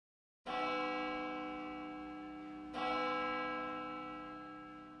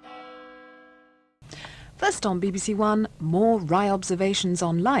First on BBC One, more wry observations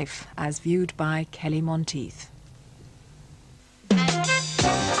on life as viewed by Kelly Monteith.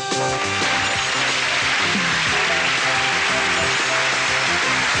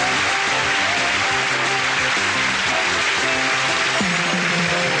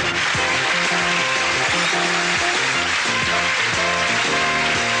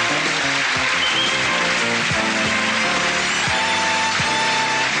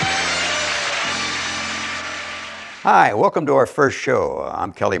 Hi, welcome to our first show.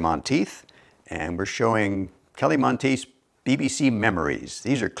 I'm Kelly Monteith, and we're showing Kelly Monteith's BBC Memories.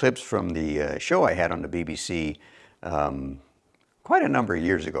 These are clips from the show I had on the BBC quite a number of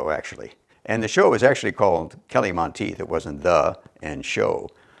years ago, actually. And the show was actually called Kelly Monteith. It wasn't The and Show.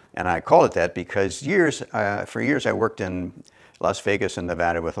 And I call it that because for years I worked in Las Vegas and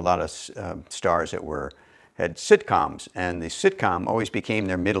Nevada with a lot of stars that had sitcoms, and the sitcom always became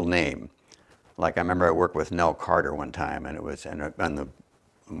their middle name. Like I remember I worked with Nell Carter one time, and on the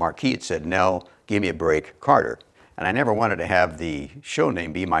marquee it said, "Nell, give me a break, Carter." And I never wanted to have the show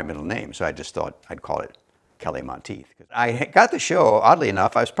name be my middle name, so I just thought I'd call it Kelly Monteith. I got the show, oddly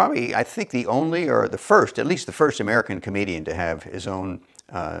enough, I was probably, I think the only, or the first, at least the first American comedian to have his own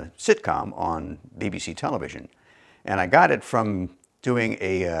sitcom on BBC television. And I got it from doing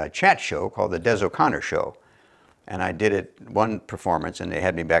a chat show called The Des O'Connor Show. And I did it one performance, and they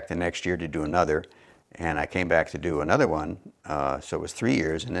had me back the next year to do another. And I came back to do another one, so it was 3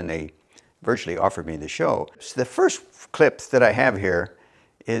 years, and then they virtually offered me the show. So the first clip that I have here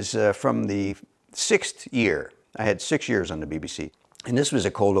is from the 6th year. I had 6 years on the BBC. And this was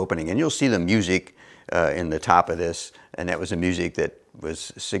a cold opening, and you'll see the music in the top of this, and that was the music that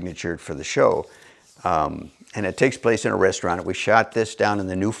was signatured for the show. And it takes place in a restaurant. We shot this down in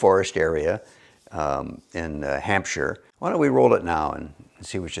the New Forest area. In Hampshire. Why don't we roll it now and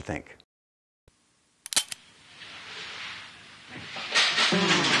see what you think?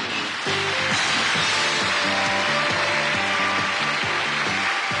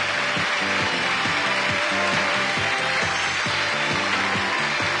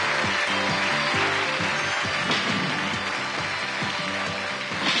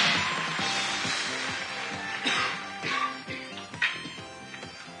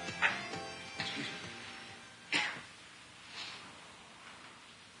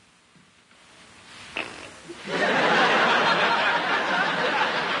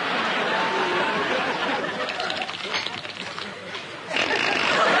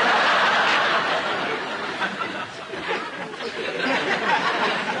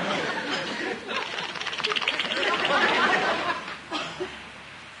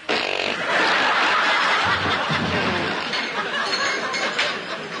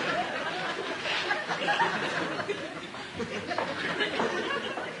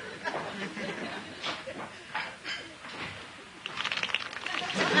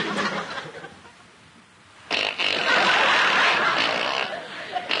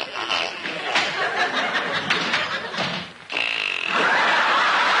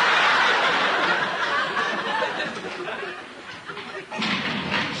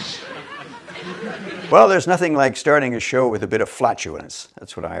 Well, there's nothing like starting a show with a bit of flatulence.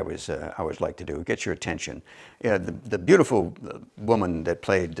 That's what I always like to do. Get your attention. Yeah, the beautiful woman that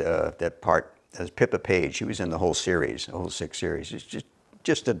played that part as Pippa Page. She was in the whole series, the whole 6 series. She's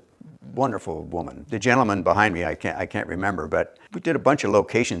just a wonderful woman. The gentleman behind me, I can't remember, but we did a bunch of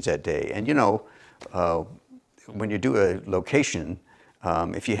locations that day. And you know, when you do a location,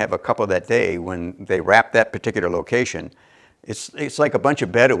 if you have a couple that day, when they wrap that particular location, it's like a bunch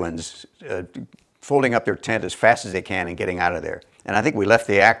of Bedouins folding up their tent as fast as they can and getting out of there. And I think we left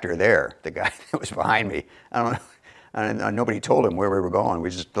the actor there, the guy that was behind me. I don't know, nobody told him where we were going.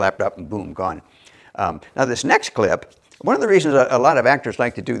 We just lapped up and boom, gone. Now this next clip, one of the reasons a lot of actors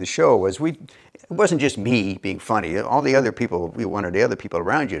like to do the show was it wasn't just me being funny. All the other people, we wanted the other people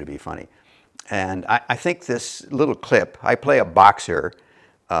around you to be funny. And I think this little clip, I play a boxer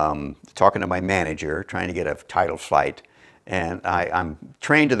talking to my manager, trying to get a title fight. And I'm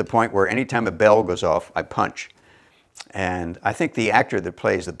trained to the point where anytime a bell goes off, I punch. And I think the actor that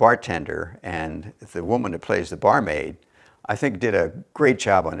plays the bartender and the woman that plays the barmaid, I think did a great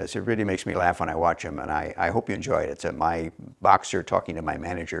job on this. It really makes me laugh when I watch them, and I hope you enjoy it. It's my boxer talking to my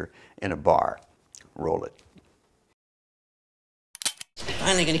manager in a bar. Roll it.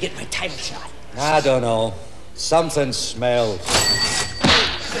 Finally gonna get my title shot. I don't know. Something smells.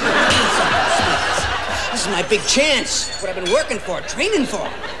 This is my big chance. What I've been working for, training for.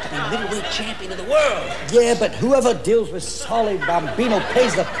 To be middleweight champion of the world. Yeah, but whoever deals with Solly Bambino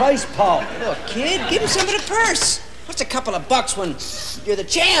pays the price, Paul. Look, kid, give him some of the purse. What's a couple of bucks when you're the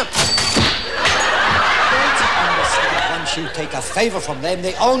champ? Understand, once you take a favor from them,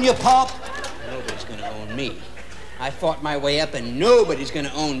 they own you, Pop. Nobody's gonna own me. I fought my way up, and nobody's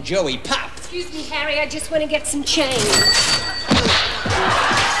gonna own Joey Pop. Excuse me, Harry, I just want to get some change.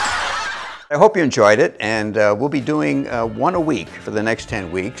 I hope you enjoyed it, and we'll be doing one a week for the next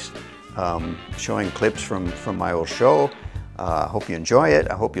 10 weeks, showing clips from my old show. I hope you enjoy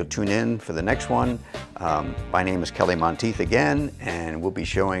it. I hope you'll tune in for the next one. My name is Kelly Monteith again, and we'll be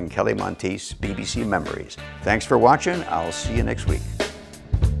showing Kelly Monteith's BBC Memories. Thanks for watching. I'll see you next week.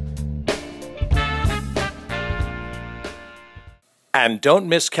 And don't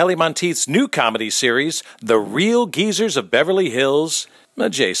miss Kelly Monteith's new comedy series, The Real Geezers of Beverly Hills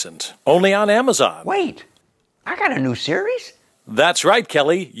Adjacent, only on Amazon. Wait, I got a new series? That's right,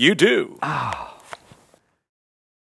 Kelly, you do. Oh.